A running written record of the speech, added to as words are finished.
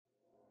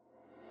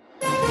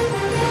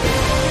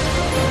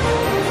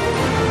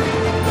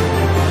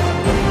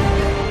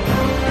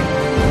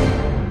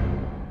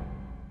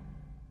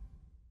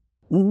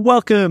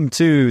Welcome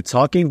to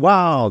Talking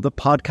WoW, the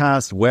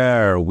podcast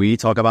where we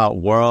talk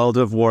about World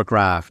of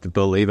Warcraft,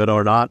 believe it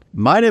or not.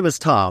 My name is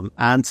Tom,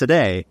 and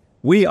today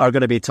we are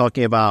going to be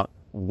talking about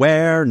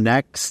Where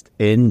Next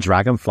in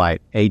Dragonflight,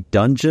 a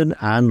dungeon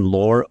and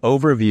lore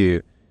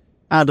overview.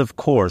 And of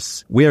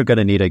course, we are going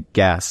to need a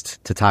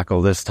guest to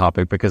tackle this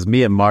topic because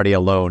me and Marty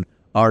alone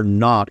are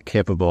not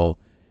capable.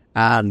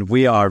 And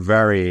we are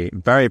very,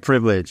 very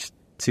privileged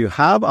to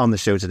have on the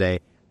show today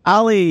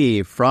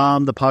Ali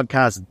from the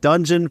podcast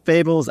Dungeon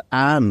Fables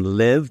and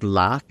Live,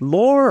 Laugh,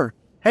 Lore.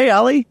 Hey,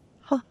 Ali.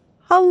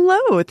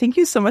 Hello. Thank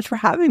you so much for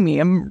having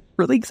me. I'm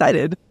really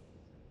excited.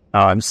 Oh,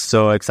 I'm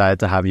so excited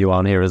to have you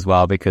on here as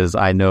well because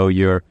I know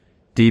you're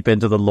deep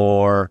into the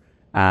lore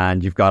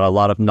and you've got a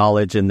lot of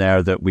knowledge in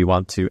there that we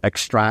want to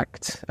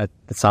extract. It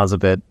sounds a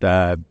bit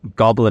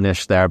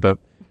goblinish there, but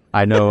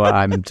I know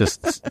I'm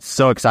just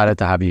so excited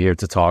to have you here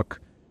to talk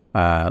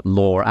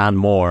lore and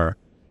more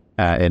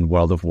in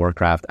World of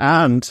Warcraft.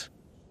 And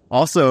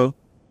also,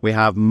 we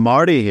have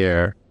Marty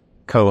here,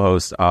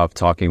 co-host of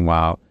Talking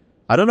WoW.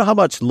 I don't know how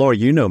much lore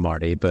you know,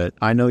 Marty, but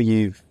I know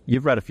you've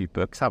read a few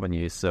books, haven't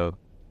you? So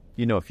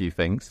you know a few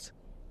things.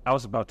 I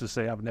was about to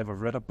say I've never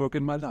read a book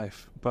in my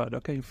life, but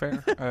okay,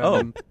 fair.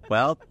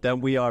 Well,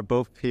 then we are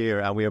both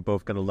here, and we are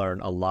both going to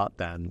learn a lot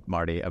then,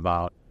 Marty,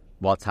 about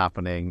what's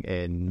happening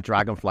in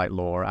Dragonflight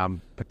lore and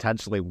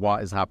potentially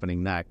what is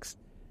happening next.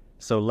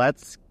 So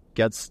let's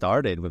get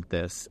started with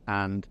this.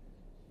 And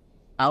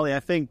Ali,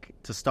 I think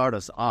to start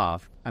us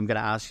off, I'm going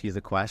to ask you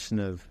the question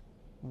of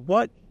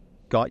what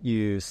got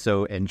you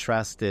so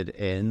interested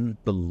in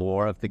the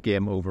lore of the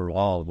game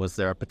overall? Was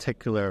there a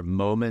particular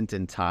moment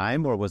in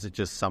time, or was it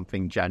just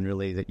something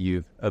generally that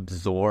you've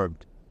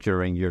absorbed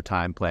during your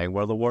time playing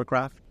World of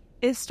Warcraft?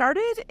 It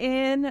started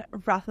in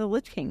Wrath of the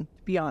Lich King,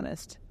 to be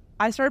honest.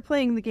 I started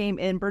playing the game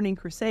in Burning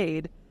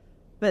Crusade,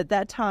 but at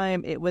that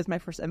time it was my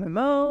first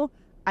MMO.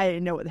 I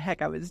didn't know what the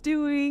heck I was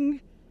doing,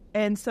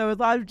 and so a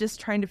lot of just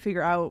trying to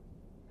figure out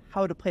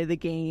how to play the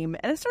game.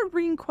 And I started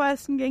reading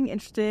quests and getting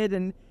interested,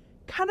 and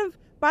kind of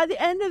by the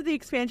end of the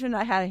expansion,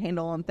 I had a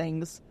handle on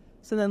things.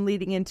 So then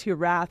leading into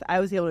Wrath, I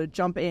was able to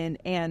jump in,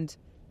 and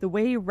the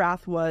way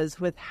Wrath was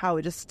with how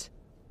it just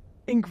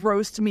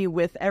engrossed me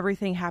with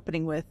everything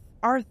happening with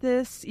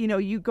Arthas. You know,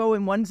 you go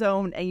in one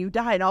zone and you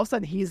die, and all of a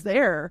sudden he's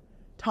there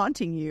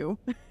taunting you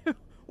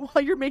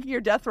while you're making your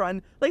death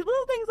run. Like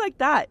little things like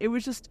that. It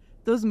was just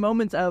those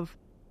moments of,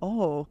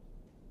 oh,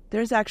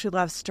 there's actually a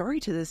lot of story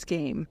to this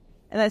game.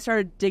 And I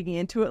started digging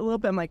into it a little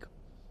bit. I'm like,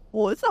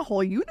 well, it's a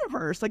whole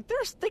universe. Like,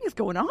 there's things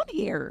going on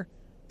here.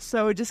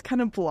 So it just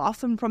kind of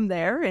blossomed from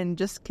there and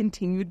just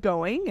continued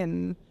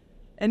going.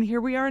 And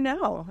here we are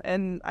now.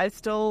 And I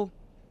still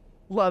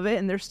love it.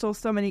 And there's still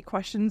so many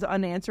questions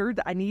unanswered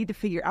that I need to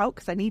figure out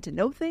because I need to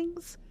know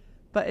things.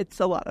 But it's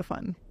a lot of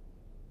fun.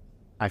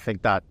 I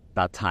think that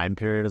time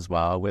period as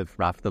well with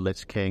Wrath of the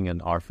Lich King and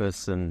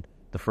Arthas and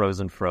the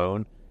Frozen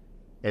Throne,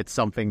 it's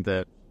something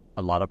that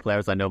a lot of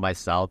players, I know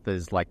myself,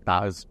 is like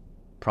that is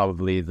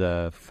probably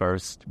the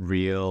first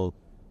real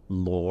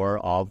lore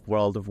of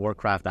World of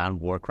Warcraft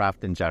and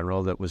Warcraft in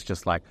general that was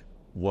just like,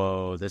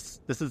 whoa, this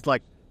is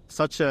like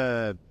such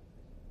a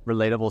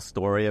relatable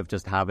story of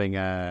just having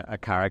a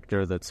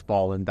character that's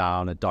fallen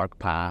down a dark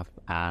path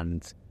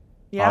and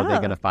are they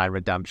going to find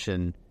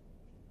redemption?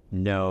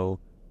 No.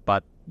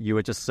 But you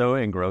were just so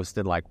engrossed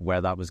in like where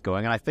that was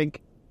going. And I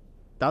think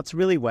that's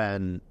really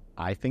when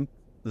I think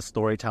the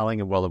storytelling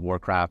in World of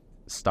Warcraft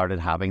started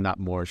having that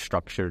more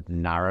structured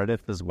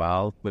narrative as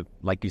well, with,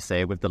 like you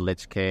say, with the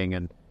Lich King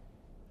and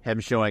him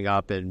showing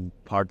up in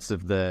parts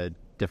of the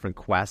different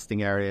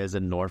questing areas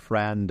in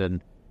Northrend,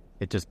 and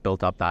it just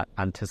built up that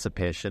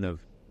anticipation of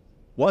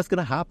what's going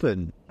to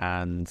happen.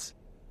 And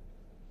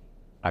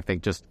I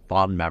think just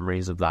fond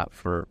memories of that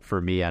for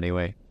me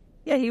anyway.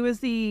 Yeah, he was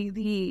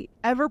the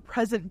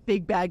ever-present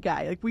big bad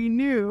guy. Like, we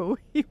knew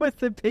he was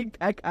the big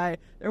bad guy.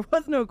 There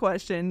was no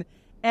question.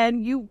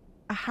 And you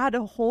had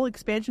a whole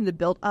expansion to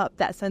build up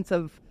that sense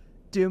of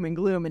doom and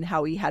gloom and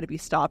how he had to be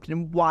stopped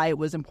and why it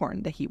was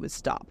important that he was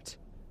stopped,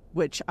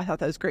 which I thought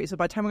that was great. So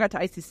by the time I got to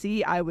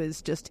ICC, I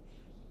was just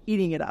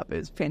eating it up. It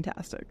was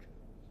fantastic.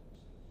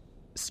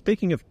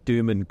 Speaking of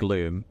doom and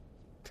gloom,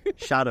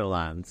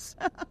 Shadowlands.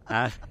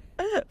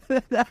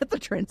 That's a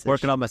transition.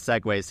 Working on my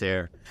segues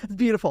here. It's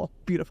beautiful.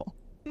 Beautiful.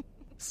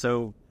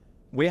 So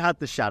we had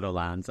the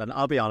Shadowlands, and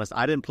I'll be honest,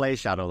 I didn't play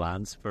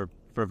Shadowlands for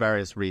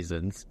various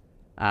reasons.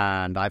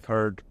 And I've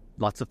heard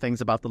lots of things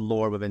about the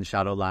lore within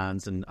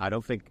Shadowlands, and I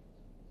don't think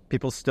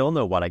people still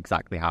know what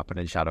exactly happened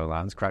in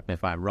Shadowlands. Correct me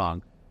if I'm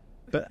wrong.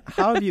 But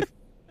how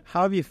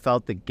have you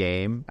felt the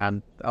game,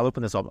 and I'll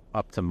open this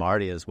up to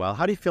Marty as well,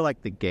 how do you feel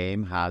like the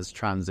game has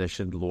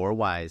transitioned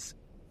lore-wise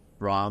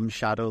from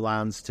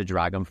Shadowlands to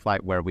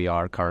Dragonflight where we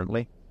are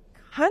currently?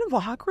 Kind of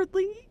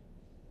awkwardly,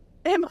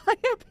 in my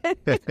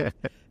opinion.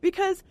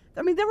 Because,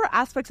 I mean, there were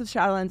aspects of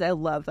Shadowlands I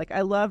loved. Like,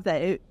 I loved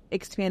that it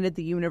expanded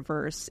the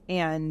universe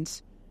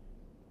and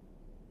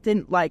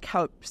didn't like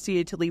how it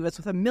proceeded to leave us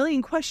with a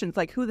million questions.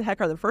 Like, who the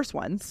heck are the first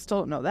ones?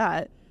 Still don't know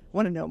that.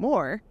 Want to know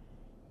more.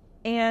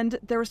 And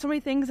there were so many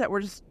things that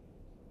were just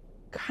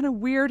kind of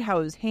weird how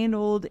it was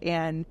handled,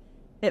 and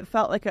it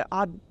felt like an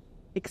odd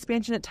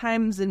expansion at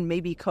times, and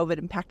maybe COVID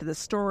impacted the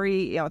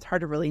story. You know, it's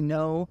hard to really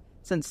know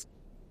since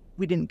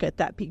we didn't get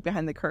that peek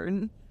behind the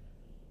curtain.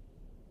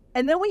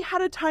 And then we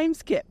had a time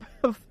skip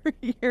of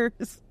 3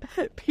 years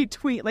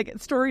between, like,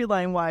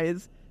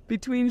 storyline-wise,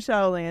 between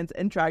Shadowlands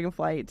and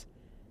Dragonflight.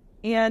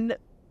 And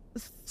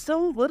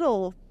so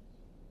little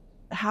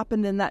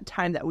happened in that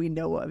time that we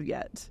know of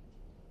yet.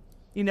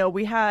 You know,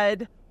 we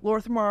had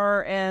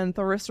Lorthmar and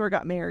Thoristor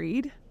got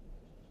married.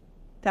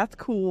 That's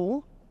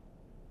cool.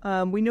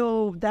 We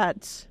know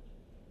that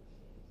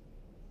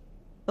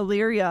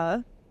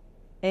Illyria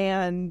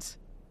and...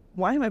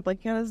 Why am I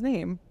blanking on his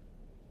name?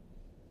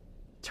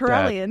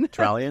 Turallion.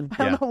 Turallion?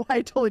 I don't know why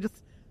I totally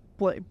just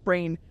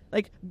brain.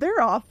 Like,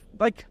 they're off,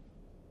 like,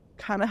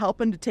 kind of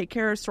helping to take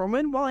care of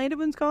Stormwind while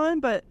Anduin's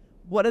gone, but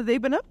what have they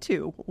been up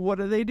to?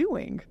 What are they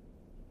doing?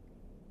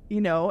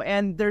 You know,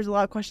 and there's a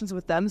lot of questions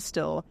with them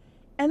still.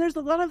 And there's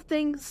a lot of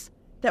things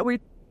that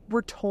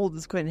we're told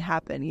is going to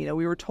happen. You know,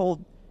 we were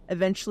told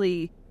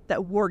eventually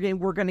that we're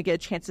going to get a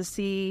chance to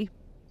see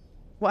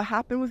what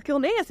happened with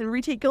Gilneas and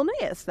retake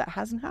Gilneas. That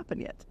hasn't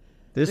happened yet.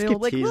 They just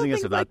keep teasing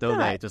us with that, don't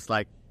they? Just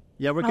like,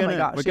 yeah, we're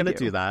gonna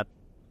do that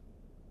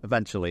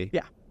eventually.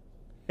 Yeah.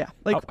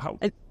 Like,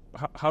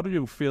 how do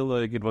you feel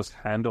like it was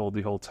handled,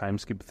 the whole time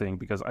skip thing?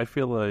 Because I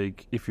feel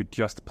like if you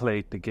just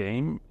played the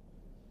game,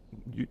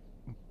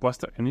 was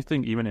there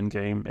anything even in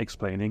game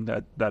explaining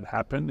that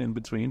happened in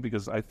between?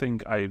 Because I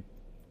think I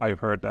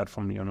heard that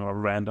from a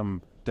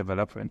random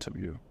developer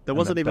interview. There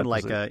wasn't even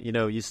like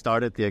you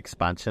started the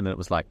expansion and it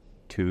was like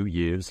 2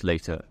 years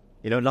later.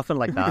 You know, nothing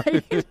like that.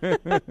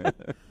 Right?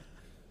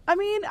 I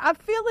mean, I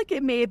feel like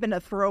it may have been a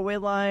throwaway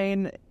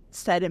line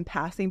said in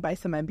passing by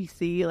some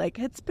NPC, like,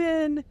 it's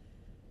been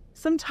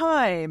some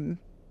time,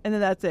 and then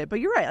that's it.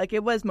 But you're right, like,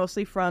 it was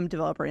mostly from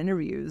developer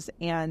interviews,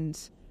 and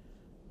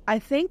I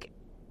think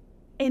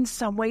in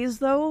some ways,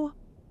 though,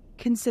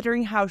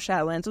 considering how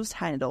Shadowlands was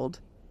handled,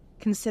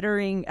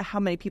 considering how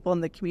many people in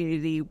the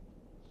community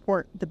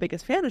weren't the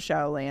biggest fan of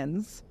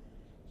Shadowlands,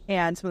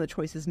 and some of the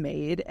choices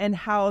made, and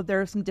how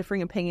there are some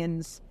differing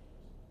opinions,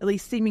 at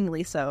least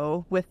seemingly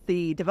so, with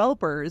the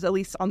developers, at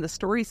least on the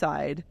story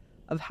side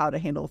of how to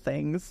handle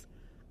things,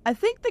 I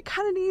think they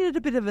kind of needed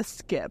a bit of a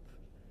skip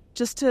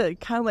just to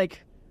kind of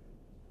like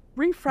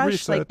refresh,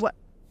 reset. Like what,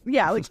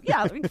 yeah,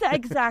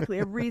 exactly,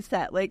 a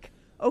reset. Like,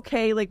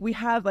 okay, like we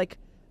have like,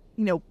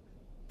 you know,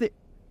 the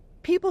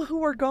people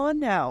who are gone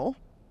now,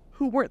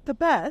 who weren't the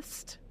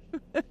best,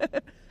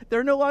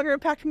 they're no longer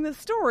impacting the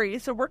story,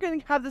 so we're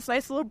going to have this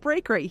nice little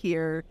break right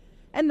here.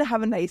 And to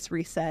have a nice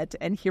reset,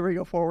 and here we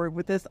go forward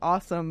with this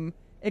awesome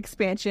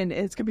expansion.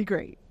 It's going to be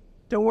great.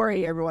 Don't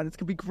worry, everyone. It's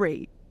going to be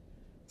great.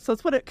 So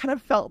that's what it kind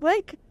of felt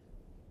like.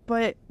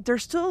 But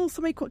there's still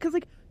so many... Because,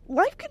 like,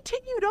 life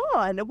continued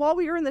on while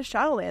we were in the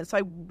Shadowlands. So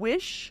I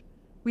wish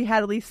we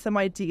had at least some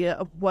idea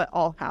of what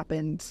all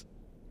happened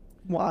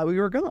while we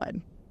were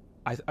gone.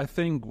 I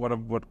think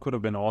what could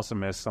have been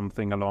awesome is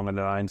something along the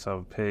lines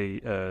of, hey,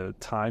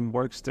 time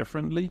works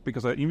differently,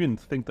 because I even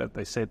think that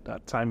they said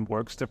that time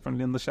works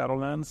differently in the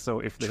Shadowlands.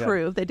 So if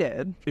they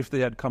did. If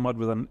they had come up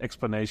with an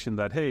explanation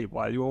that, hey,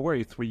 while you were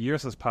away, 3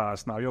 years has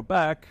passed, now you're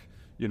back,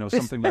 you know,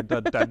 something like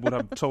that, that would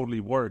have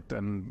totally worked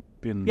and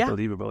been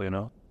believable, you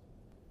know?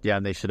 Yeah,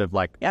 and they should have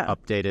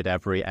updated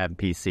every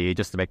NPC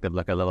just to make them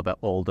look a little bit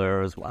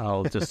older as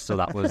well, just so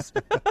that was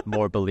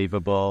more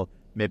believable.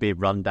 Maybe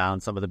run down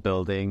some of the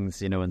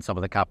buildings, you know, in some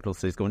of the capital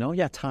cities, going, oh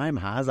yeah, time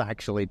has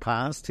actually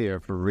passed here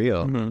for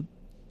real.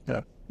 Mm-hmm.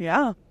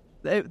 Yeah.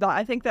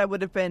 I think that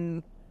would have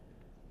been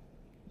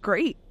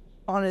great,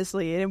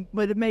 honestly. It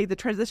would have made the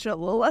transition a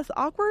little less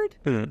awkward.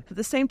 Mm-hmm. At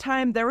the same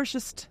time, there was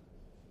just,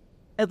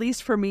 at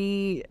least for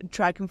me,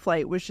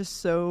 Dragonflight was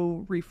just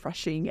so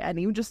refreshing. And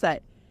even just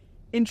that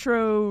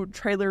intro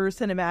trailer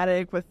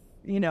cinematic with,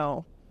 you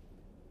know,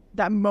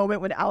 that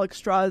moment when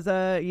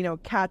Alexstrasza, you know,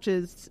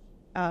 catches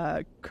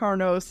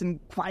Karnos and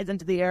flies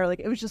into the air. Like,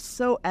 it was just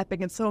so epic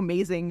and so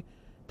amazing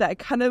that it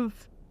kind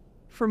of,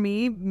 for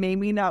me, made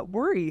me not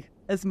worry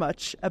as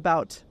much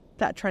about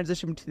that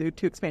transition to the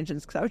two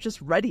expansions, because I was just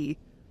ready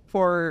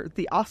for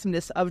the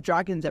awesomeness of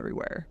dragons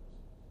everywhere.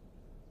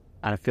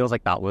 And it feels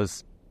like that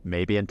was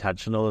maybe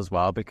intentional as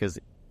well, because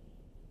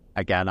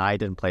again, I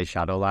didn't play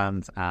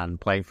Shadowlands,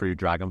 and playing through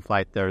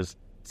Dragonflight, there's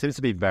seems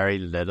to be very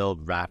little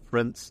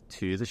reference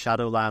to the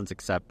Shadowlands,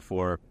 except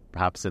for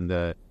perhaps in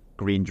the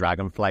Green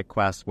Dragonflight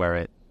quest,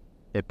 where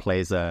it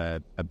plays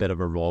a bit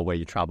of a role where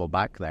you travel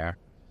back there.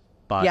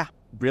 But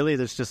really,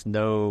 there's just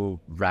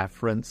no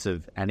reference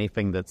of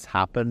anything that's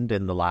happened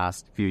in the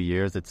last few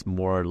years. It's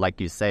more,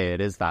 like you say, it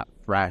is that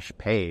fresh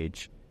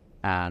page,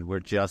 and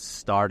we're just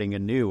starting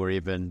anew, or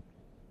even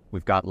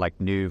we've got like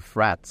new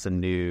threats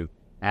and new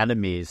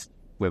enemies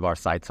with our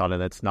sights on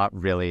it. It's not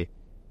really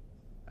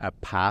a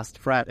past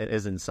threat. It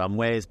is in some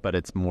ways, but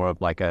it's more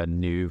of like a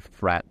new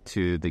threat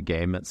to the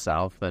game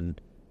itself. And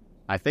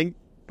I think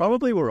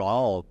probably we're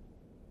all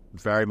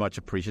very much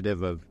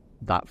appreciative of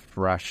that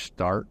fresh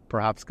start,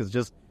 perhaps, because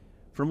just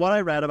from what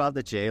I read about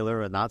the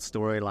Jailer and that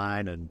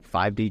storyline and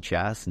 5D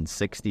chess and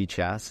 6D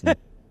chess and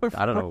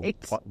I don't know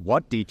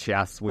what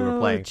DCS we were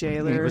playing.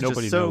 Jailer. It was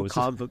Nobody just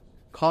so knows.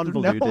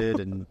 convoluted,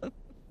 and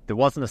there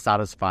wasn't a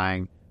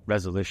satisfying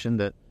resolution.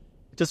 That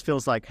it just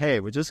feels like, hey,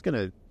 we're just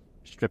gonna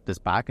strip this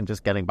back and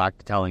just getting back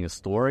to telling a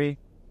story,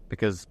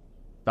 because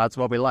that's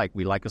what we like.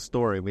 We like a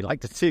story. We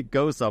like to see it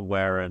go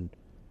somewhere and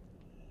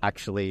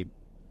actually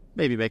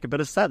maybe make a bit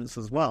of sense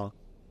as well.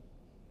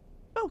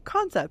 Oh,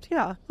 concept,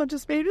 yeah. Well,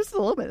 just maybe just a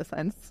little bit of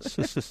sense.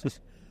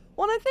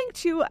 Well, and I think,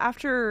 too,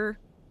 after,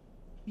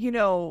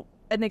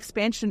 an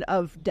expansion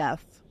of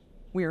death,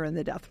 we were in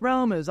the death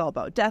realm. It was all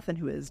about death and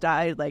who has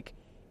died. Like,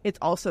 it's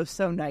also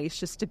so nice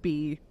just to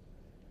be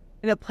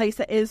in a place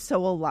that is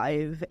so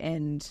alive,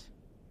 and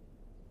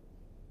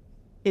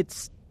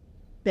it's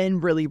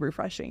been really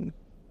refreshing.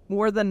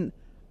 More than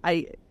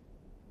I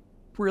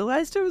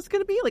realized it was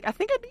going to be. Like, I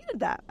think I needed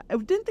that. I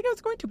didn't think I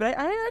was going to, but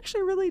I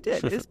actually really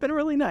did. It's been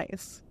really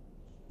nice.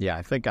 Yeah,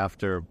 I think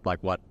after,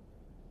 like, what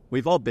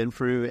we've all been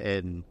through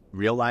in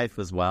real life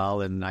as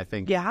well, and I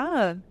think...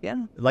 Yeah.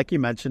 Like you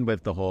mentioned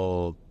with the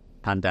whole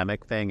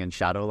pandemic thing and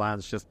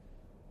Shadowlands, just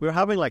we were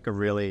having, like, a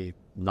really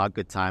not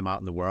good time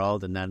out in the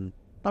world, and then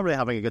not really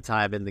having a good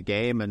time in the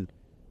game, and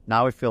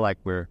now I feel like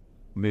we're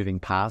moving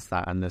past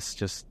that, and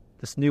this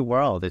new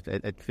world,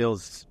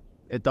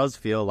 it does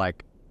feel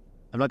like,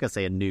 I'm not going to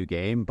say a new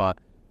game, but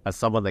as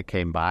someone that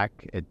came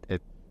back,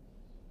 it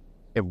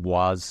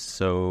was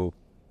so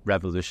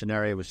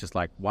revolutionary. It was just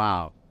like,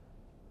 wow,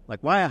 like,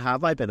 why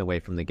have I been away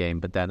from the game?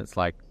 But then it's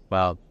like,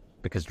 well,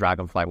 because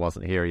Dragonflight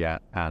wasn't here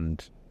yet,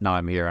 and now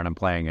I'm here and I'm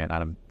playing it, and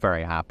I'm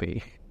very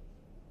happy.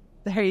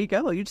 There you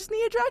go. You just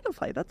need a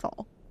Dragonflight, that's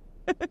all.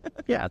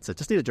 Yeah, that's it.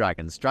 Just need the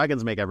dragons.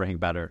 Dragons make everything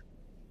better.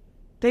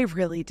 They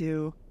really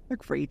do. They're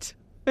great.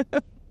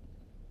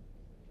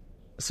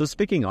 So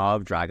speaking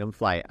of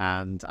Dragonflight,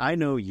 and I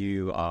know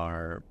you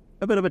are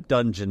a bit of a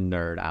dungeon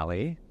nerd,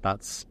 Ali.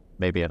 That's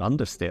maybe an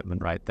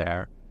understatement right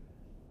there.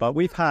 But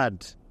we've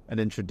had an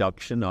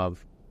introduction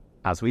of,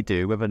 as we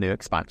do with a new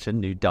expansion,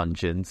 new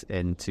dungeons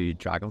into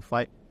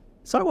Dragonflight.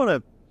 So I want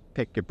to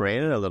pick your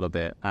brain a little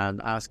bit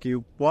and ask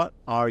you, what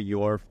are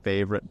your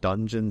favorite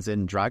dungeons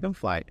in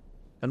Dragonflight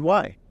and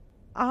why?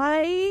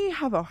 I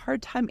have a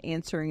hard time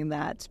answering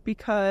that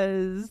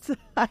because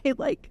I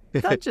like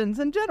dungeons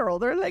in general.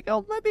 They're like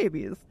all my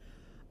babies.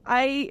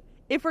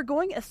 If we're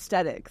going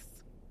aesthetics,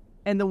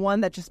 and the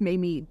one that just made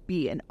me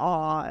be in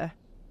awe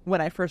when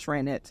I first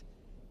ran it,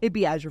 it'd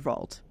be Azure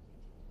Vault.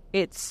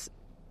 It's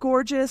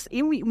gorgeous.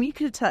 Even when you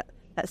could that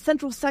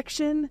central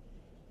section,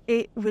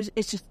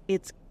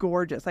 it's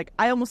gorgeous. Like,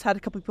 I almost had a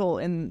couple people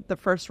in the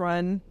first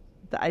run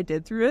that I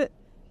did through it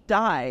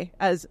die,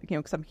 as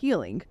because I'm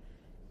healing,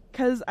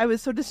 because I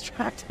was so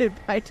distracted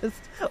by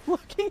just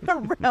looking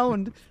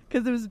around,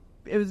 because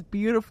it was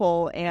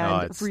beautiful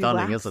and it's relaxing,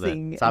 stunning, isn't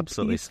it? It's and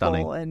absolutely peaceful,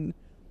 stunning. and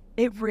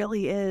it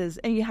really is.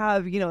 And you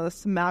have the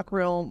smack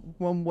realm,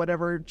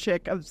 whatever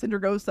chick of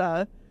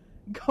Cindergosa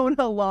going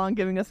along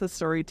giving us a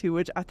story too,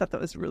 which I thought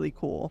that was really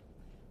cool.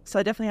 So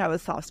I definitely have a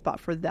soft spot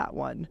for that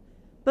one.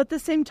 But at the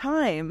same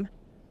time,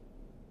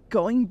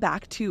 going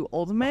back to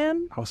Old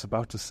Man, I was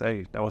about to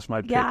say that was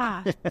my pick.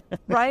 yeah,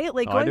 right?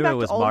 Like, I going knew back it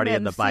was to Old Marty Man,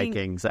 and the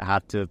Vikings. It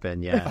had to have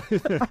been, yeah.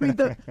 I mean,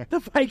 the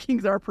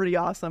Vikings are pretty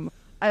awesome.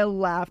 I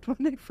laughed when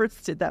they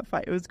first did that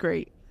fight. It was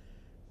great.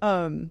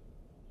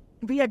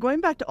 But yeah, going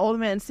back to Old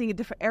Man, seeing a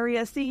different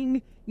area,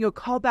 seeing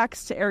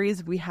callbacks to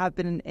areas we have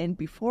been in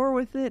before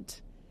with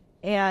it,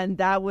 and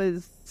that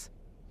was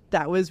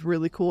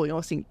really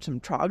cool. Seeing some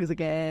trogs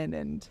again,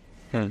 and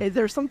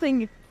there's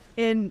something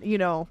in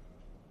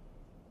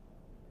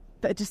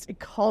that just it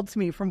called to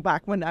me from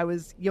back when I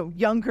was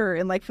younger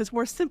and life was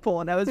more simple,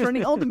 and I was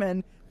running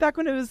Alderman back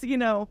when it was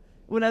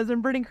when I was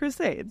in Burning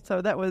Crusade.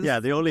 So that was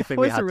the only thing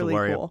we had really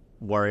to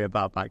worry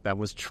about back then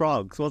was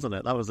trogs, wasn't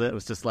it? That was it. It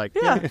was just like,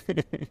 yeah.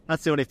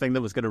 That's the only thing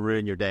that was going to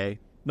ruin your day.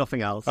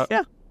 Nothing else.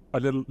 Yeah. A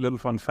little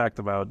fun fact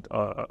about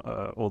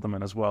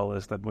Alderman as well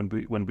is that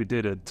when we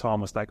did it,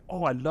 Tom was like,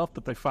 "Oh, I love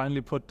that they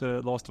finally put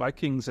the Lost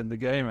Vikings in the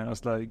game," and I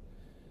was like,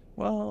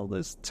 "Well,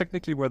 there's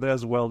technically were there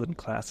as well in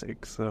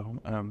Classic, so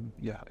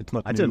yeah, it's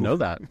not." I new. didn't know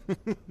that.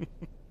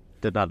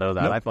 Did not know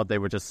that. Nope. I thought they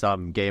were just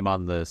some game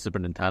on the Super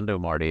Nintendo,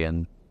 Marty,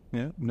 and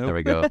Yeah, no, there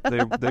we go.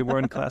 they were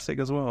in Classic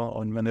as well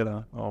on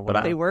Vanilla.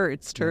 But they were.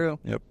 It's true.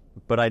 Yep.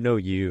 But I know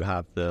you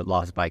have the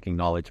Lost Viking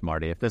knowledge,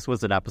 Marty. If this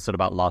was an episode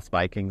about Lost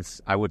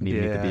Vikings, I wouldn't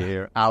even need to be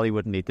here. Ali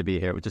wouldn't need to be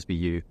here. It would just be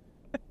you.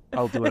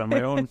 I'll do it on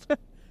my own.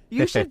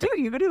 You should do it.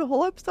 You could do the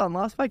whole episode on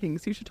Lost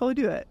Vikings. You should totally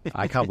do it.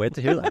 I can't wait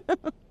to hear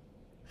that.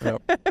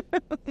 Yep.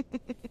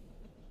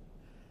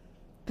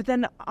 But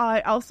then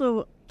I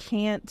also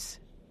can't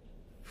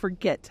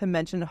forget to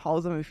mention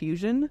Halls of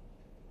Infusion,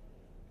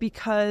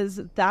 because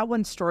that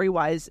one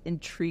story-wise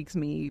intrigues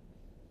me,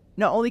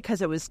 not only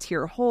because it was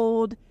tier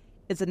hold,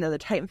 it's another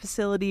Titan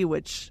facility,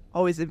 which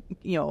always,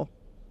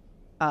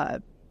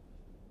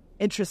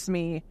 interests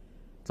me.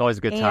 It's always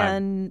a good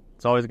time.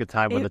 It's always a good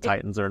time when the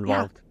Titans are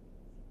involved. Yeah,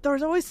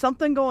 there's always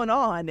something going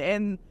on,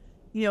 and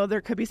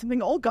there could be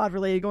something Old God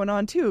related going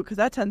on too, because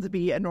that tends to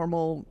be a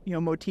normal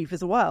motif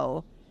as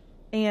well.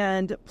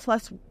 And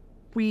plus,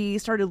 we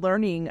started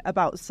learning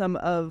about some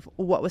of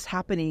what was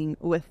happening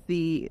with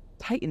the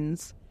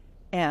Titans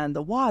and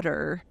the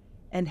water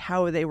and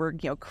how they were,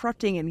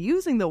 corrupting and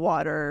using the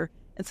water.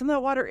 And some of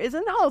that water is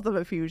in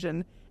ultimate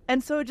fusion.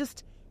 And so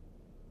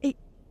it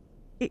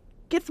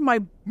gets my,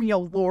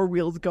 lore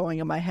wheels going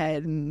in my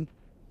head. And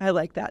I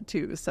like that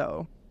too.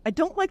 So I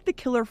don't like the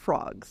killer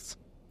frogs.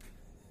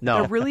 No.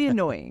 They're really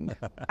annoying.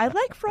 I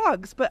like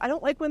frogs, but I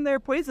don't like when they're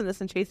poisonous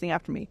and chasing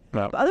after me.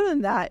 No. But other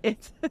than that,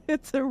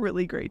 it's a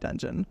really great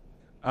dungeon.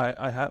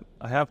 I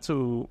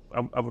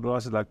would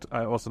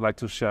also like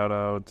to shout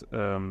out,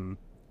 and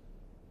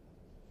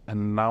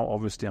now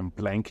obviously I'm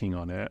blanking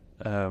on it.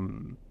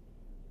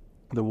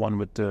 The one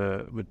with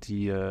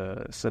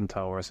the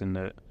centaurs in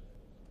the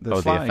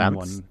flying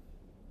offense?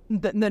 one.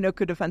 The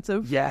Noku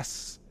defensive.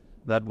 Yes,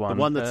 that one.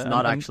 The one that's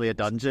not actually a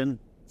dungeon.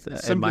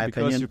 In my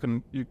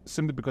opinion,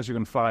 simply because you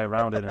can fly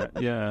around in it.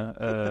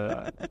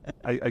 Yeah,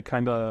 I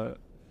kind of.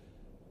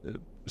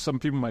 Some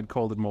people might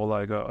call it more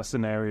like a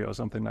scenario or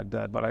something like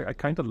that, but I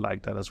kind of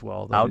like that as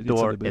well.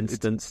 Outdoor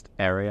instanced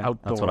area.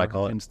 Outdoor, that's what I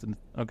call it. Instant.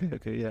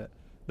 Okay, yeah.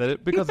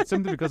 Because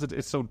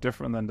it's so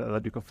different than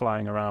that you go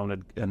flying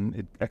around and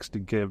it actually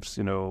gives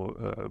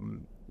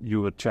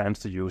you a chance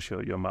to use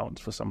your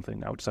mounts for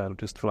something outside of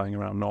just flying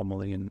around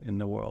normally in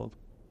the world.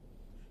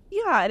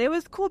 Yeah, and it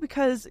was cool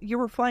because you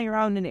were flying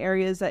around in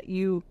areas that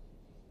you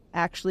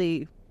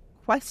actually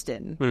quest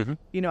in,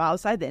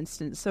 outside the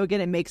instance. So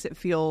again, it makes it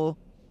feel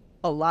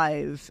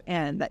alive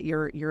and that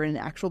you're in an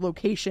actual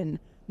location,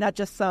 not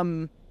just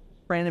some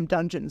random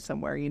dungeon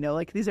somewhere,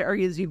 like these are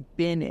areas you've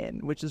been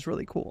in, which is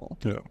really cool.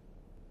 Yeah.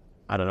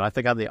 I don't know. I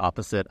think I'm the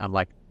opposite. I'm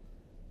like,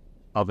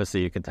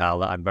 obviously you can tell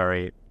that I'm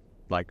very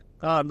like,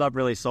 I'm not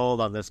really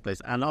sold on this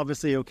place. And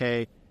obviously,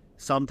 okay,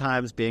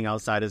 sometimes being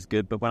outside is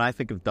good, but when I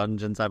think of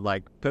dungeons, I'm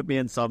like, put me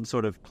in some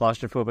sort of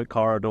claustrophobic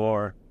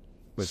corridor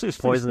with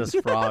poisonous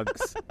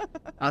frogs.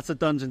 That's a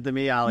dungeon to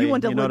me, Ali. You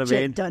want a know legit what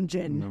I mean?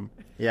 dungeon.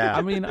 Mm-hmm. Yeah.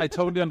 I mean, I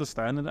totally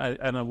understand it,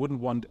 and I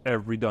wouldn't want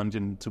every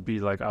dungeon to be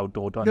like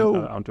outdoor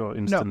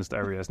instanced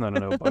areas.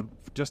 No. But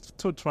just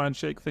to try and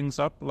shake things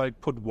up,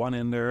 like put one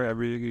in there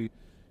every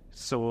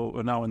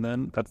so now and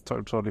then, that's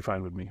totally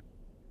fine with me.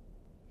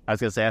 I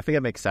was going to say, I think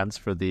it makes sense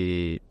for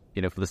the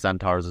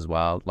centaurs as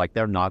well. Like,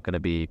 they're not going to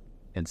be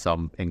in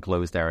some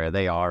enclosed area.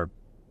 They are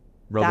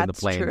roaming the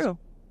plains. That's true.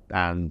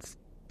 And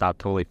that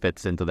totally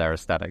fits into their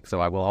aesthetic. So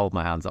I will hold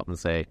my hands up and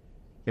say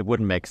it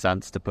wouldn't make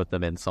sense to put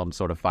them in some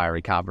sort of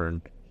fiery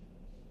cavern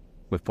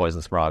with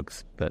poisonous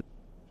frogs. But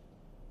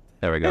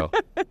there we go.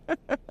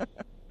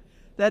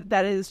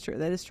 That is true.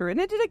 That is true. And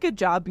it did a good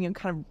job,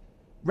 kind of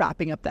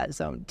wrapping up that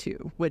zone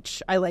too,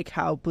 which I like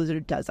how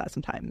Blizzard does that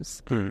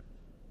sometimes.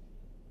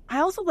 I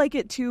also like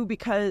it too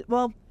because,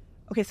 well,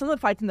 okay, some of the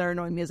fights in there are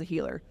annoying me as a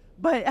healer,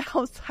 but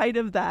outside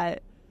of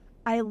that,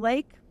 I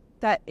like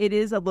that it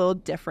is a little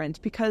different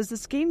because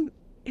this game,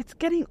 it's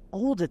getting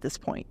old at this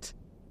point.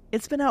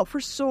 It's been out for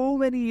so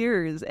many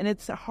years, and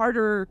it's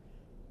harder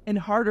and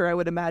harder, I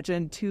would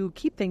imagine, to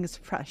keep things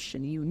fresh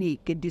and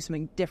unique and do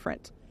something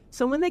different.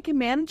 So when they can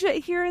manage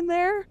it here and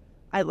there,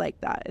 I like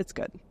that. It's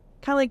good.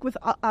 Kind of like with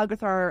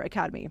Algathar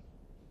Academy.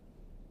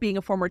 Being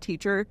a former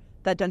teacher,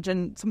 that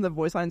dungeon, some of the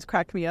voice lines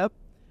cracked me up.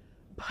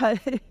 But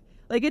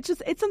like it's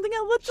something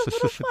that's a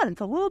little fun.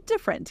 It's a little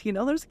different.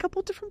 There's a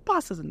couple different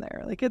bosses in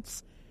there. Like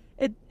it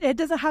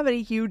doesn't have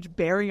any huge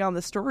bearing on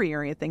the story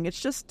or anything. It's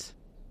just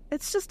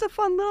a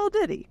fun little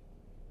ditty.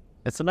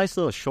 It's a nice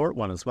little short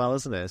one as well,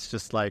 isn't it? It's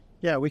just like,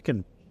 yeah, we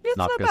can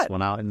knock this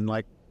one out in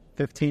like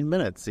 15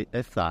 minutes,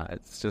 if that.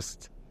 It's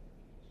just,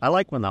 I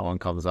like when that one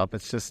comes up.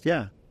 It's just,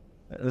 yeah,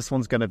 this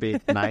one's going to be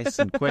nice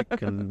and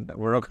quick, and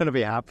we're all going to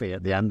be happy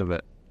at the end of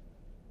it.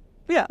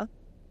 Yeah.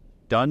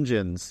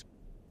 Dungeons.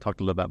 Talked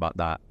a little bit about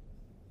that.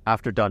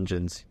 After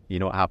dungeons, you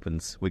know what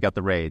happens. We got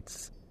the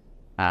raids,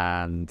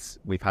 and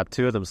we've had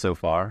 2 of them so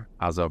far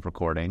as of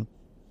recording.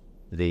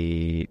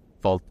 The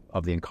Vault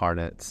of the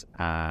Incarnates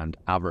and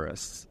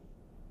Avarice.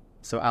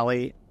 So,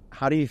 Ali,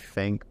 how do you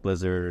think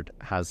Blizzard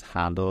has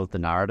handled the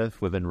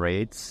narrative within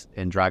raids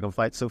in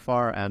Dragonflight so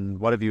far, and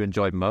what have you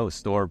enjoyed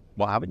most, or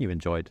what haven't you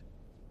enjoyed?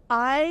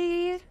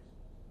 I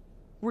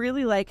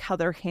really like how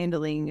they're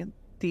handling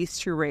these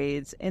 2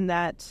 raids in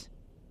that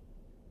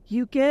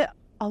you get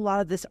a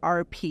lot of this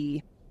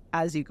RP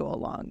as you go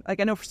along. Like,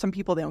 I know for some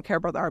people they don't care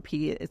about the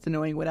RP, it's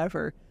annoying,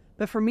 whatever.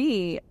 But for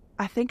me,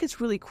 I think it's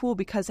really cool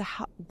because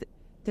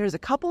there's a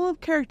couple of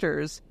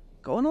characters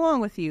going along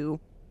with you,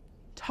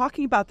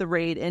 talking about the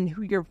raid and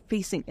who you're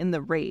facing in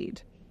the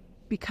raid.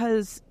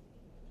 Because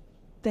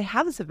they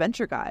have this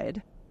adventure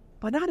guide,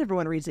 but not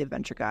everyone reads the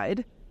adventure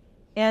guide.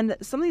 And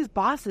some of these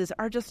bosses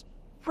are just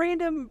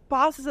random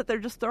bosses that they're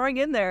just throwing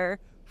in there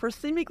for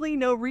seemingly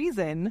no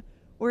reason.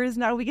 Whereas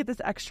now we get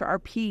this extra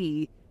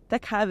RP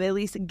that kind of at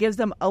least gives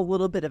them a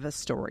little bit of a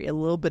story, a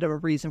little bit of a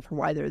reason for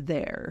why they're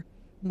there,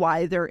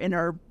 why they're in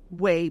our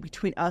way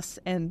between us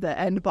and the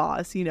end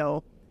boss,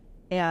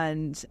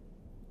 And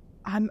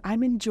I'm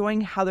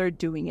enjoying how they're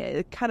doing it.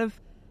 It kind of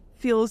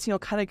feels,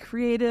 kind of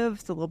creative.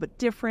 It's a little bit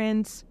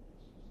different.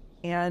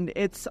 And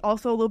it's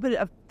also a little bit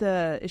of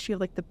the issue of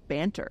like the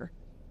banter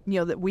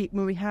that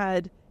when we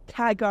had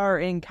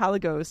Khadgar and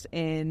Kaligos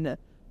in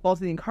Vault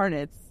of the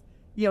Incarnates,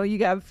 you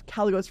have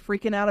Kaligos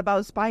freaking out about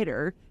a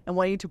spider and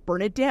wanting to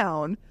burn it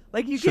down.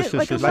 Like you get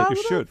like a like lot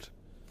you of should.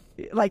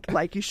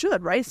 like you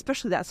should, right?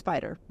 Especially that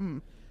spider.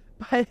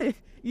 But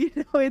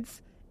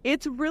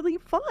it's really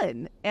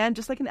fun. And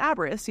just like in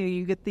Aberrus,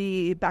 you get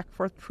the back and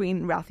forth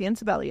between Wrathian and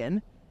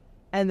Sibelian,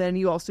 and then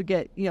you also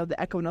get the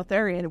Echo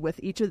Notharian with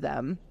each of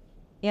them,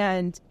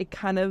 and it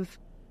kind of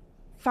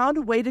found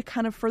a way to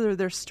kind of further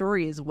their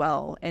story as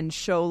well and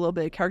show a little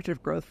bit of character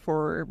growth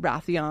for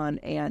Wrathion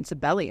and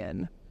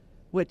Sibelian,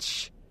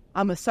 which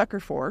I'm a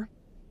sucker for.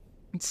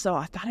 And so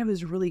I thought it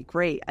was really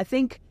great. I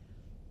think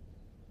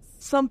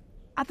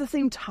at the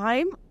same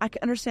time, I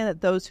can understand that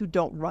those who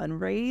don't run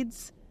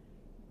raids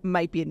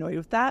might be annoyed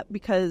with that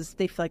because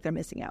they feel like they're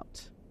missing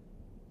out.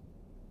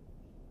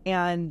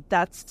 And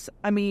that's,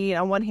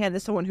 on one hand,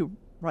 as someone who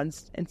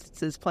runs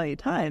instances plenty of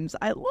times,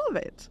 I love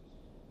it.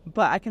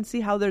 But I can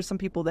see how there's some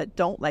people that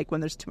don't like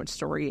when there's too much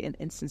story in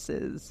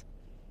instances.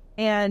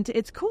 And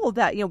it's cool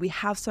that, we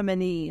have so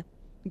many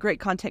great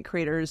content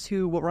creators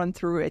who will run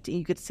through it, and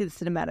you get to see the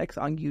cinematics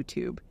on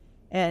YouTube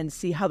and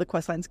see how the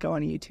quest lines go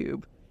on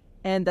YouTube.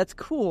 And that's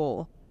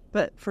cool.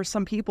 But for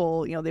some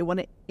people, they want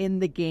it in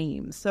the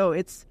game. So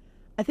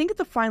I think it's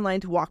a fine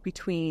line to walk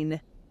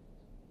between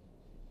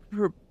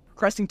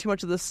progressing too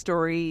much of the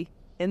story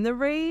in the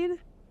raid,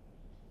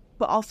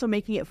 but also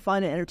making it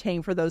fun and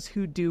entertaining for those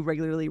who do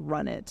regularly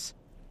run it.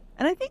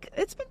 And I think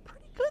it's been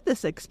pretty good,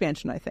 this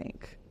expansion, I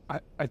think.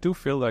 I do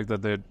feel like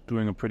that they're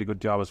doing a pretty good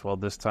job as well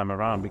this time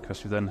around,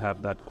 because you then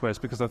have that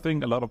quest. Because I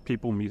think a lot of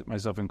people,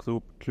 myself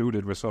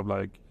included, were sort of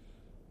like,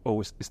 oh,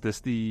 is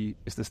this the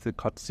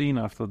cutscene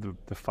after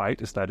the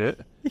fight? Is that it?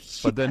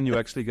 Yes. But then you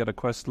actually get a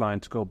quest line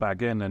to go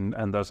back in,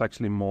 and there's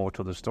actually more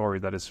to the story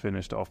that is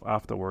finished off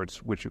afterwards,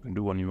 which you can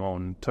do on your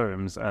own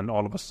terms. And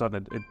all of a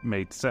sudden it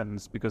made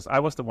sense, because I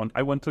was the one,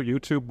 I went to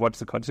YouTube, watched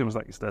the cutscene, was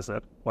like, is this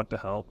it? What the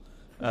hell?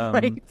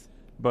 Right.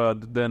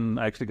 But then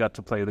I actually got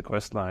to play the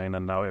quest line,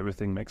 and now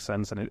everything makes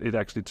sense, and it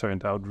actually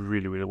turned out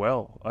really, really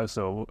well.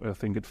 So I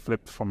think it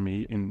flipped from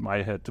me in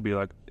my head to be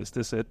like, is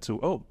this it? To,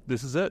 oh,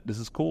 this is it. This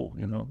is cool,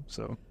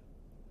 so.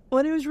 Well,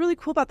 and it was really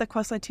cool about that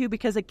quest line, too,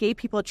 because it gave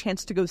people a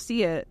chance to go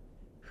see it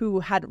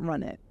who hadn't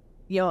run it,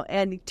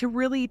 and to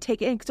really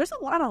take it in. Because there's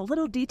a lot of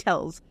little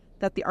details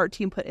that the art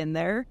team put in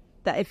there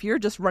that if you're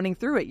just running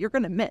through it, you're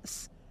going to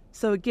miss.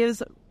 So it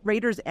gives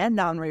raiders and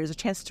non-raiders a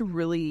chance to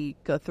really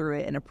go through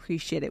it and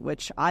appreciate it,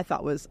 which I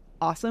thought was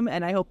awesome.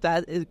 And I hope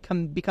that it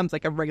becomes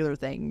like a regular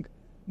thing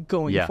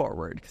going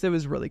forward, because it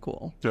was really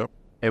cool. Yep.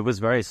 It was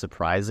very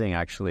surprising,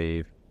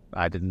 actually.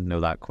 I didn't know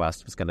that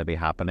quest was going to be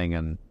happening,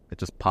 and it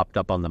just popped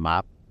up on the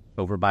map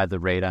over by the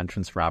raid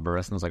entrance for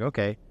Aberrus, and I was like,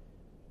 okay,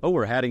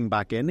 we're heading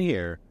back in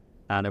here.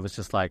 And it was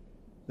just like,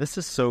 this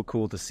is so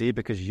cool to see,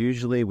 because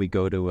usually we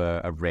go to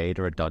a raid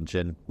or a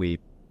dungeon, we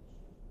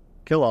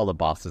kill all the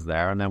bosses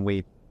there, and then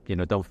we,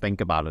 don't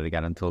think about it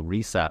again until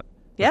reset.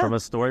 Yeah. But from a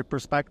story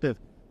perspective,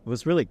 it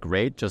was really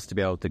great just to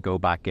be able to go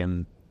back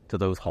in to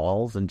those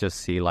halls and just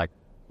see like,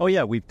 oh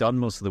yeah, we've done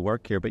most of the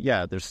work here, but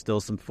yeah, there's still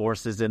some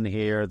forces in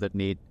here that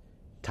need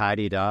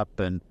tidied up,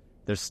 and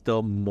there's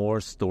still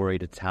more story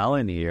to tell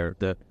in here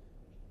that,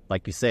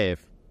 like you say,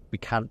 if we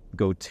can't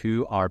go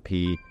to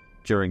RP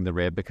during the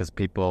raid because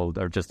people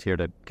are just here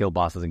to kill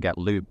bosses and get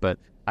loot, but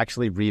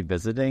actually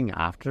revisiting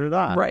after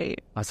that. Right.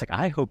 I was like,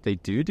 I hope they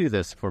do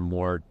this for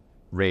more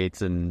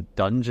raids and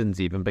dungeons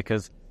even,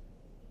 because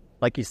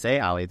like you say,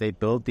 Ali, they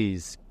build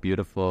these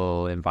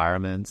beautiful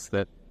environments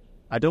that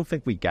I don't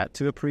think we get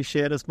to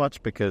appreciate as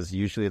much, because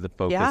usually the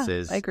focus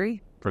is, I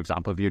agree. For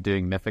example, if you're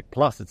doing Mythic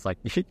Plus, it's like,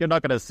 you're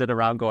not going to sit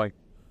around going,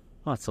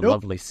 oh, it's a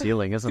lovely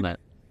ceiling, isn't it?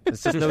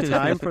 There's just no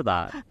time for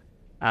that.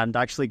 And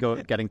actually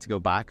getting to go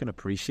back and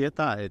appreciate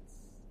that,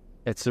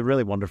 it's a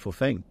really wonderful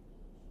thing.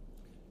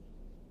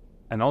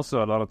 And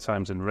also a lot of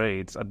times in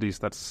raids, at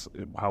least that's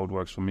how it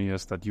works for me,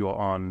 is that you're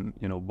on,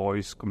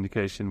 voice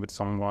communication with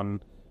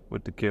someone,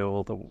 with the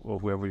guild or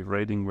whoever you're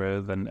raiding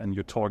with, and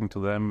you're talking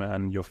to them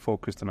and you're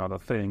focused on other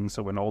things.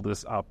 So when all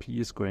this RP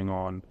is going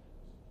on,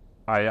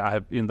 I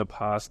have in the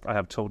past, I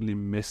have totally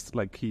missed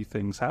like key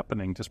things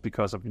happening just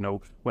because of,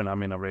 when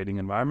I'm in a raiding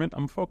environment,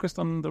 I'm focused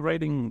on the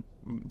raiding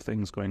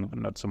things going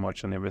on, not so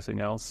much on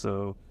everything else.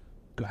 So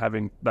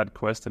having that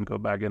quest and go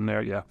back in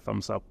there, yeah,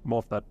 thumbs up. More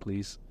of that,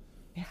 please.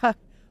 Yeah.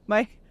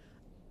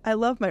 I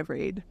love my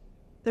raid.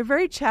 They're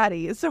very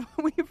chatty. So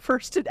when we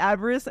first did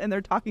Aberrus and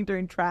they're talking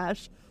during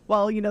trash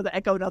while, the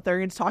Echo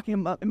Notharian's talking,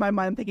 in my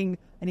mind, I'm thinking,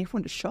 I need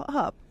everyone to shut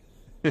up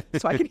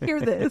so I can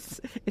hear this.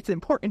 It's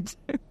important.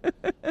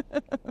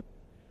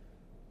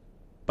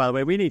 By the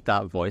way, we need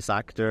that voice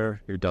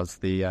actor who does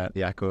the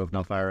Echo of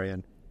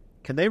Notharian.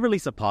 Can they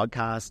release a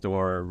podcast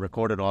or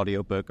record an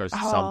audiobook or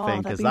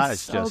something? Because that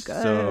is just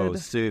so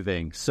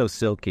soothing, so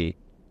silky.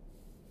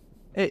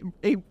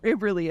 It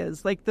really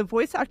is. Like, the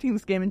voice acting in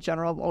this game in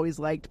general I've always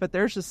liked, but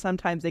there's just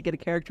sometimes they get a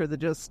character that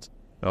just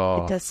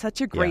it does such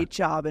a great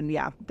job, and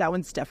yeah, that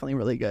one's definitely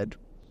really good.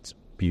 It's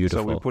beautiful.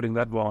 So we're putting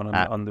that one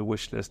on the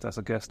wish list as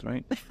a guest,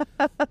 right?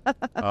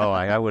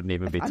 I wouldn't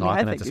even be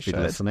talking, I'd just be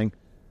listening.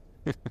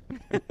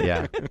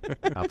 Yeah,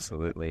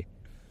 absolutely.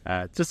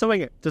 Just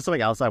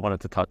something else I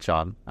wanted to touch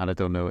on, and I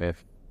don't know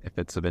if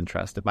it's of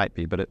interest. It might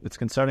be, but it's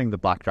concerning the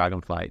Black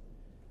Dragonflight,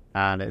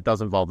 and it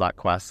does involve that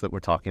quest that we're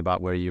talking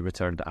about, where you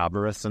return to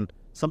Aberystwyth. And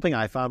something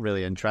I found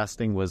really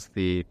interesting was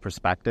the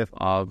perspective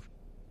of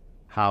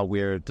how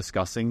we're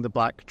discussing the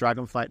Black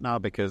Dragonflight now,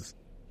 because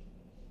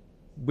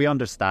we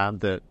understand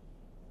that,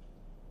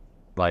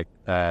 like,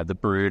 the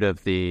brood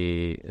of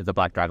the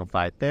Black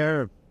Dragonflight,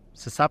 they're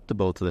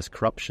susceptible to this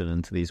corruption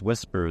and to these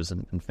whispers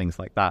and things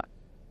like that.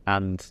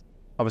 And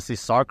obviously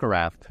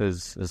Sarkareth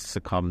has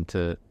succumbed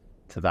to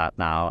that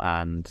now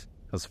and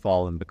has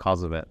fallen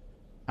because of it.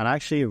 And I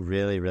actually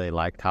really, really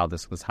liked how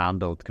this was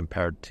handled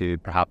compared to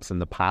perhaps in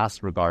the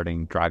past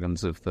regarding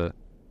dragons of the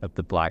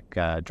Black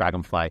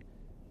Dragonflight,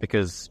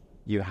 because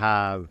you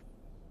have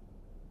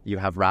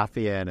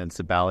Rathian and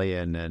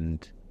Sibelian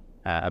and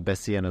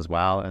Abyssian as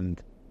well,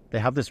 and they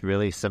have this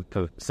really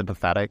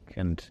sympathetic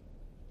and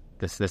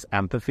this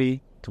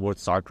empathy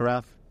towards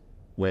Sarkareth,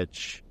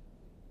 which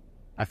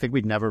I think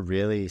we'd never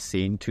really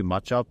seen too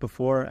much of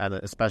before, and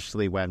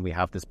especially when we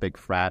have this big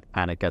threat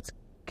and it gets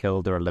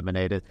killed or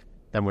eliminated,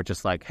 then we're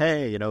just like,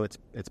 hey,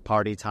 it's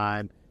party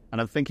time.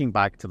 And I'm thinking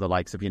back to the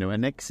likes of,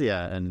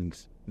 Onyxia and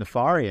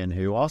Nefarian,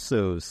 who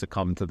also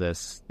succumbed to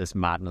this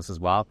madness as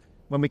well.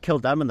 When we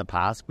killed them in the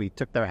past, we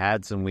took their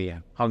heads and we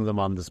hung them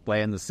on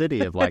display in the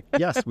city of like,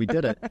 yes, we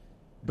did it.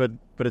 But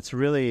it's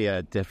really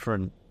a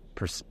different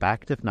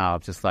perspective now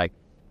of just like,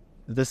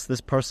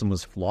 this person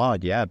was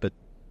flawed, yeah, but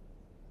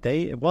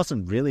it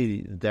wasn't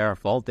really their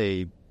fault.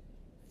 They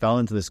fell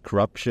into this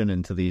corruption,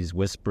 into these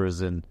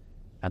whispers, and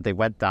they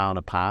went down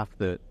a path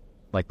that,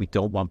 like, we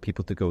don't want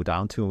people to go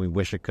down to, and we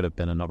wish it could have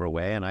been another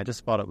way. And I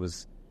just thought it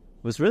was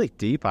really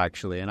deep,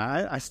 actually. And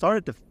I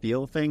started to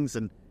feel things,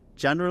 and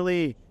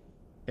generally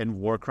in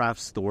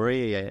Warcraft's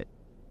story,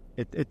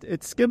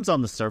 it skims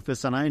on the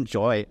surface, and I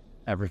enjoy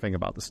everything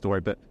about the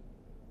story, but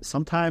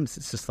sometimes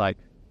it's just like,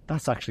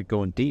 that's actually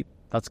going deep.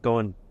 That's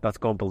going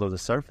below the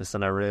surface,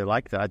 and I really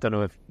liked it. I don't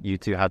know if you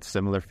two had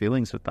similar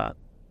feelings with that.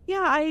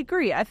 Yeah, I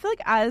agree. I feel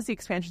like as the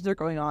expansions are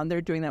going on,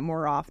 they're doing that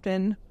more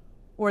often,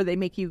 or they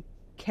make you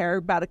care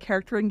about a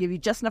character and give you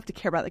just enough to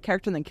care about the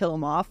character and then kill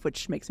them off,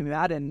 which makes me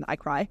mad and I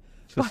cry.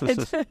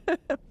 But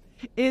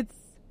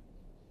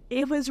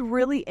it was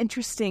really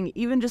interesting,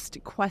 even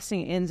just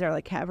questing in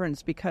Zarlik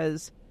Caverns,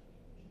 because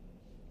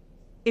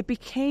it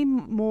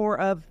became more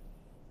of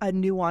a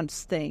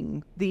nuanced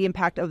thing, the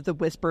impact of the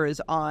whispers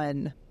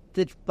on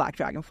the Black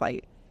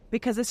Dragonflight,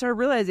 because I started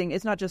realizing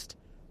it's not just,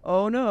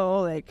 oh no,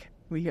 like,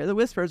 we hear the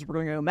whispers, we're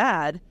going to go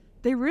mad.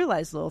 They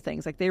realized little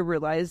things, like they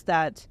realized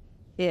that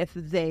if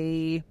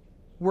they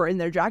were in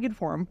their dragon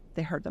form,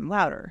 they heard them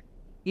louder.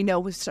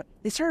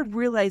 They started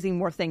realizing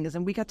more things,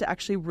 and we got to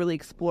actually really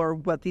explore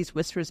what these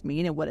whispers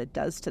mean and what it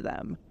does to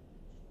them.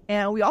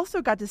 And we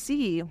also got to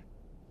see,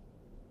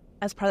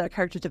 as part of their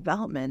character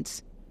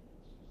development,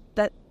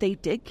 that they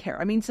did care.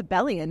 I mean,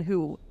 Sibelian,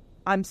 who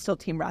I'm still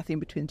Team Rathian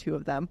between the two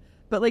of them,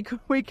 but like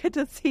we get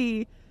to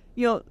see,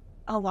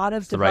 a lot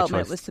of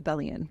development with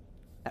Sibelian,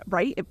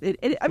 right?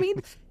 I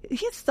mean,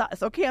 he's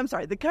sus. Okay, I'm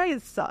sorry. The guy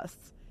is sus.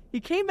 He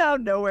came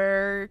out of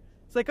nowhere.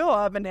 It's like, oh,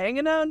 I've been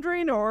hanging out in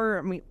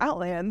Draenor,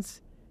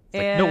 Outlands.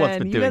 Like, and no one's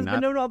been doing that.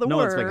 Been known all the no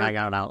world. One's been hanging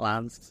out in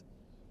Outlands.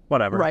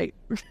 Whatever. Right.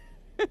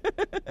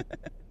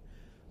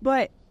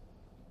 But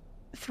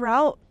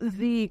throughout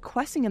the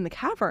questing in the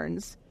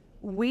caverns,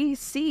 we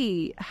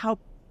see how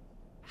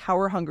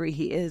power hungry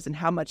he is and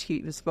how much he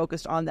was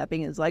focused on that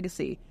being his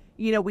legacy.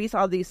 We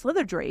saw these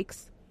Slither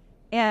Drakes,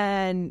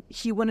 and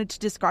he wanted to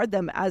discard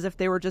them as if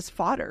they were just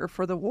fodder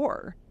for the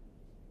war.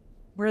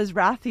 Whereas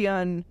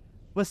Rathian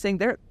was saying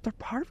they're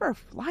part of our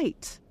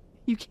flight.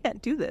 You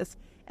can't do this.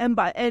 And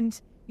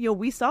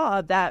we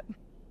saw that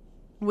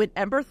when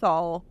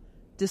Emberthal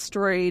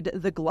destroyed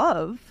the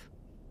glove,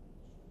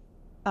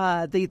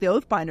 the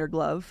Oathbinder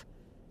glove,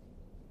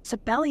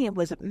 Sibelian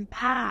was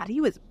mad. He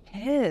was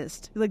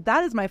pissed. Like,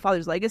 that is my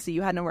father's legacy.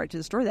 You had no right to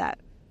destroy that.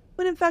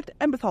 But in fact,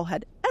 Emberthal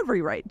had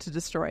every right to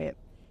destroy it.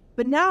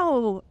 But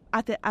now,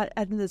 at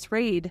this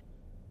raid,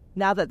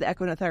 now that the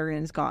Echo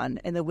Netharian is gone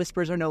and the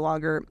whispers are no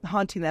longer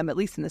haunting them, at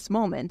least in this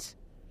moment,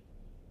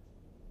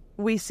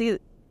 we see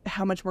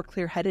how much more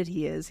clear-headed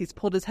he is. He's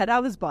pulled his head out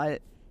of his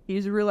butt.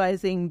 He's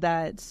realizing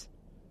that,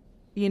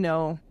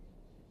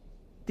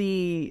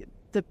 the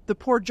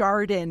poor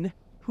Jarden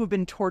who have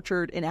been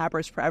tortured in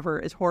Aberystwyth forever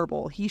is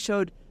horrible. He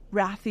showed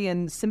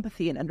Rathian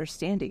sympathy and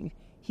understanding.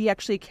 He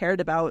actually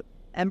cared about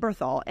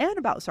Emberthal and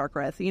about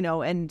Sarkareth,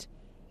 and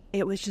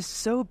it was just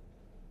so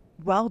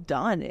well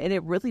done. And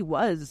it really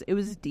was. It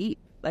was deep,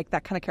 like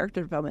that kind of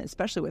character development,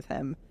 especially with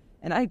him.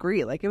 And I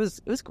agree, like it was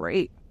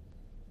great.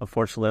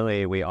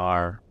 Unfortunately, we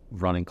are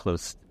running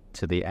close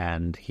to the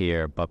end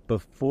here, but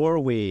before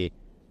we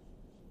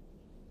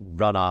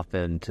run off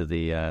into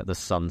the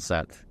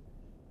sunset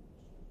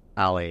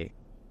alley,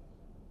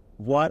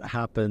 what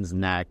happens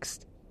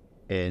next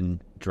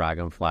in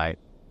Dragonflight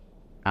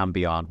and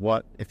beyond?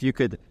 What, if you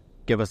could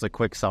give us a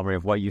quick summary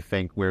of what you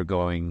think we're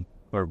going,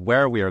 or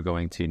where we are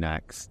going to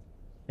next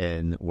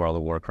in World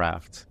of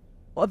Warcraft?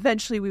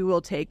 eventually we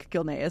will take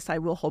Gilneas. I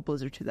will hold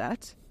Blizzard to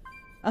that.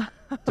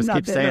 Just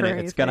keep saying it.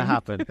 It's going to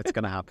happen. It's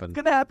going to happen. It's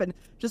going to happen.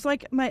 Just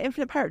like my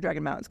Infinite Pirate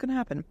Dragon mount. It's going to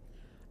happen.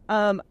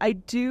 I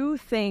do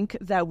think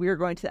that we're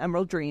going to the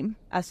Emerald Dream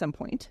at some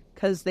point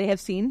because they've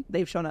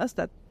shown us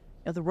that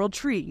the World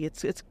Tree,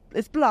 it's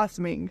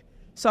blossoming.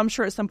 So I'm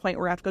sure at some point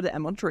we're going to have to go to the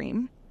Emerald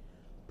Dream.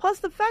 Plus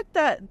the fact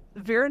that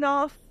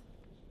Viranoth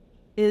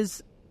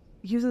uses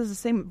the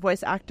same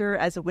voice actor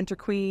as a Winter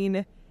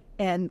Queen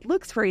and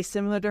looks very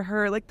similar to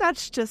her. Like,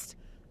 that's just,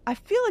 I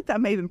feel like that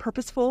may have been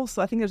purposeful.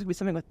 So I think there's going to be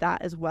something with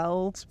that as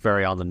well. It's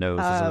very on the nose,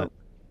 isn't it?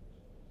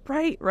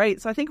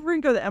 Right. So I think we're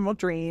going to go to the Emerald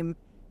Dream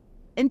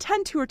in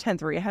 10-2 or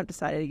 10-3. I haven't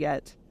decided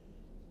yet.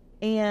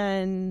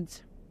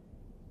 And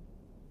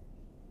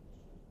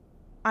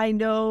I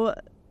know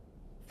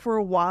for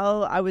a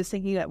while I was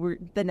thinking that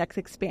the next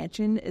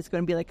expansion is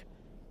going to be like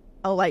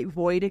a Light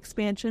Void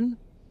expansion.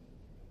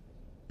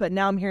 But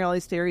now I'm hearing all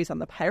these theories on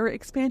the Pirate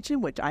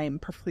expansion, which I am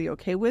perfectly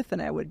okay with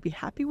and I would be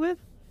happy with.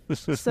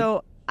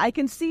 So I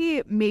can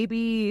see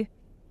maybe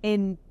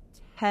in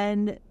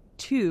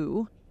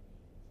 10-2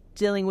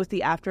 dealing with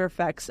the after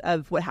effects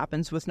of what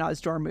happens with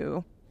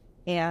Nozdormu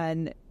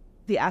and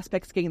the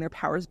aspects getting their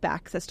powers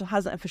back. That still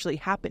hasn't officially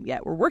happened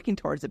yet. We're working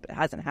towards it, but it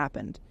hasn't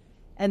happened.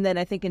 And then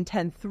I think in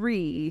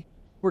 10-3,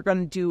 we're going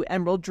to do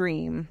Emerald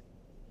Dream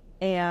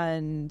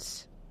and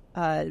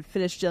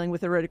finish dealing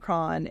with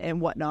Eridicron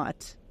and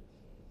whatnot.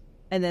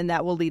 And then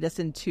that will lead us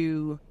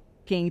into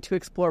getting to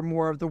explore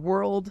more of the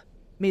world.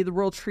 Maybe the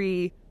World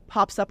Tree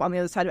pops up on the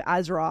other side of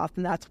Azeroth,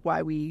 and that's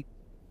why we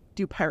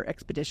do pirate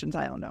expeditions.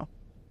 I don't know.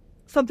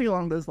 Something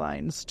along those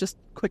lines. Just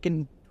quick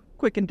and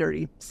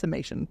dirty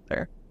summation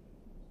there.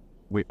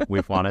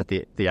 We've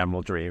wanted the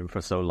Emerald Dream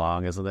for so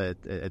long, isn't it?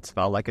 It's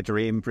felt like a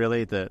dream,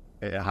 really, that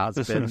it has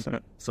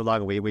been so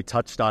long. We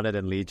touched on it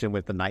in Legion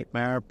with the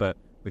Nightmare, but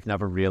we've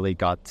never really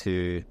got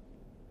to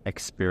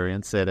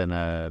experience it in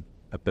a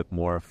bit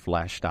more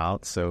fleshed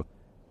out. So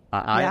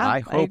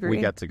I hope we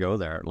get to go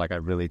there. Like, I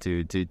really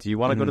do. Do you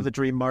want to go to the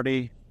Dream,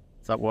 Marty?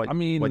 Is that what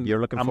you're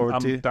looking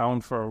forward to?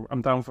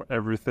 I'm down for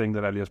everything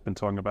that Ali's been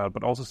talking about,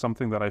 but also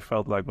something that I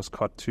felt like was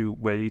cut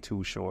way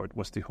too short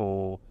was the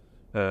whole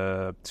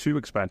 2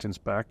 expansions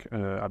back.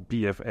 At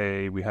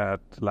BFA, we had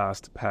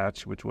last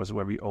patch, which was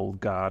where we old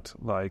got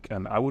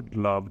and I would have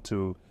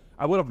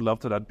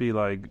loved to that be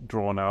like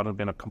drawn out and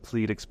been a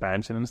complete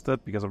expansion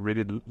instead, because I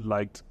really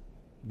liked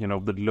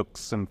the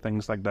looks and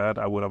things like that.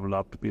 I would have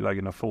loved to be like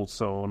in a full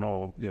zone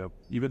or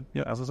even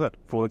as I said,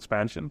 full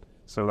expansion.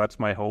 So that's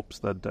my hopes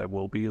that there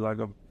will be like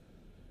a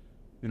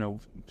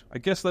I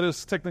guess that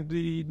is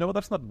technically no,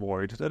 that's not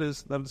Void. That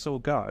is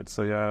Old God.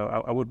 So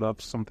yeah, I would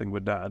love something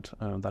with that.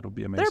 That would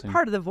be amazing. They're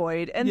part of the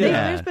Void, and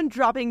they've been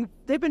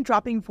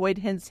dropping Void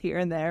hints here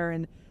and there,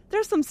 and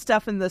there's some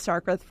stuff in the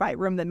Starkreath fight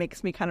room that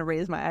makes me kind of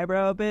raise my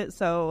eyebrow a bit.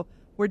 So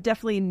we're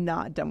definitely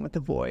not done with the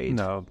Void.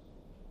 No.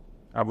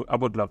 I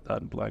would love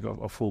that, like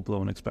a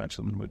full-blown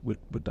expansion with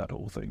that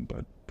whole thing.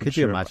 But could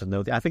you imagine,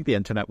 though? I think the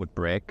internet would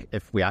break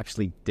if we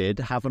actually did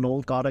have an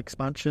Old God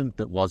expansion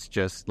that was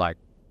just like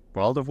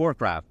World of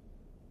Warcraft.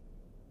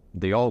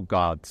 The Old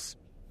Gods.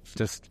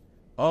 Just,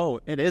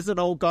 it is an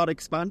Old God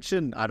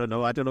expansion. I don't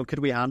know. Could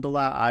we handle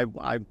that? I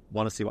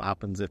want to see what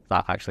happens if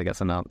that actually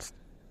gets announced.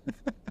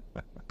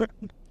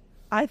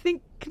 I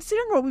think,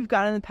 considering what we've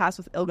got in the past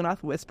with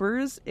Il'gynoth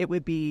Whispers, it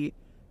would be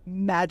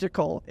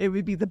magical. It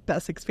would be the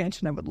best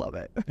expansion. I would love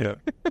it. Yeah.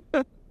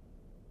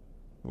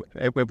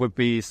 It would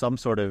be some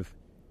sort of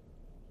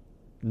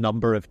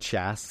number of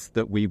chests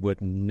that we would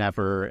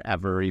never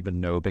ever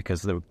even know,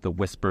 because the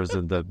whispers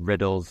and the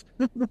riddles,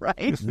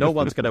 right? No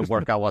one's going to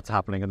work out what's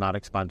happening in that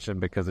expansion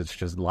because it's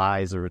just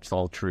lies or it's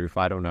all truth.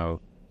 I don't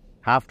know.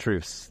 Half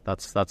truths.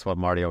 That's what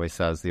Marty always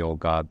says the Old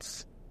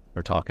Gods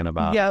are talking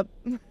about. Yep.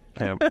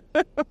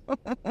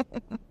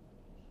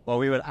 Well,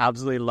 we would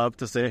absolutely love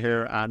to sit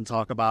here and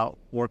talk about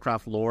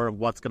Warcraft lore and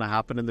what's going to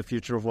happen in the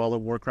future of World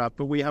of Warcraft,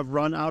 but we have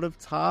run out of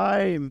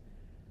time.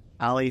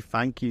 Ali,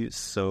 thank you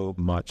so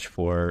much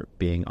for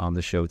being on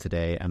the show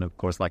today. And of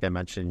course, like I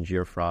mentioned,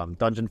 you're from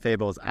Dungeon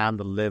Fables and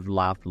the Live,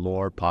 Laugh,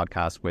 Lore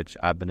podcast, which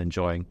I've been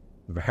enjoying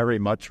very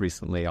much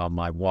recently on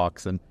my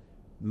walks. And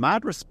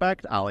mad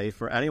respect, Ali,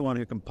 for anyone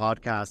who can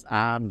podcast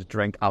and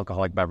drink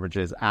alcoholic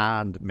beverages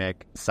and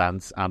make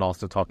sense and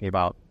also talking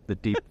about the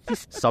deep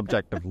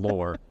subject of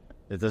lore.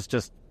 There's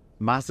just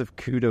massive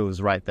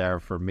kudos right there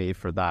for me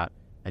for that.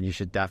 And you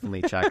should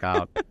definitely check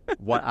out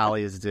what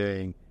Ali is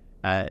doing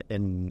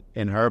in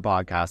her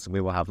podcast, and we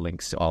will have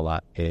links to all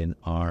that in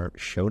our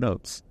show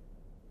notes.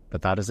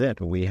 But that is it.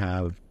 We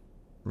have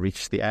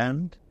reached the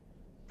end.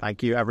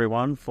 Thank you,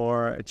 everyone,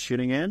 for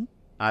tuning in.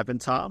 I've been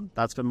Tom.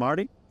 That's been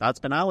Marty. That's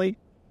been Ali.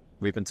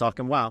 We've been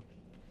talking WoW.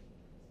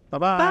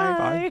 Bye-bye.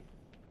 Bye.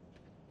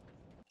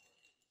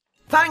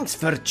 Thanks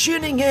for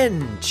tuning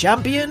in,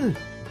 champion.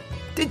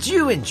 Did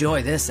you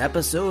enjoy this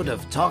episode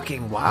of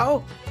Talking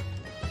WoW?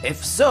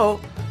 If so,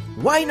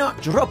 why not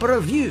drop a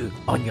review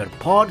on your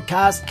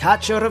podcast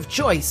catcher of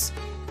choice,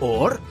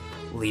 or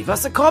leave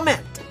us a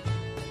comment?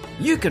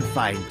 You can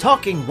find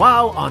Talking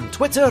WoW on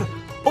Twitter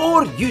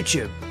or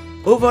YouTube,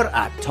 over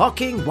at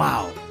Talking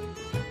WoW.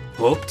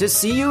 Hope to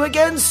see you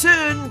again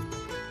soon.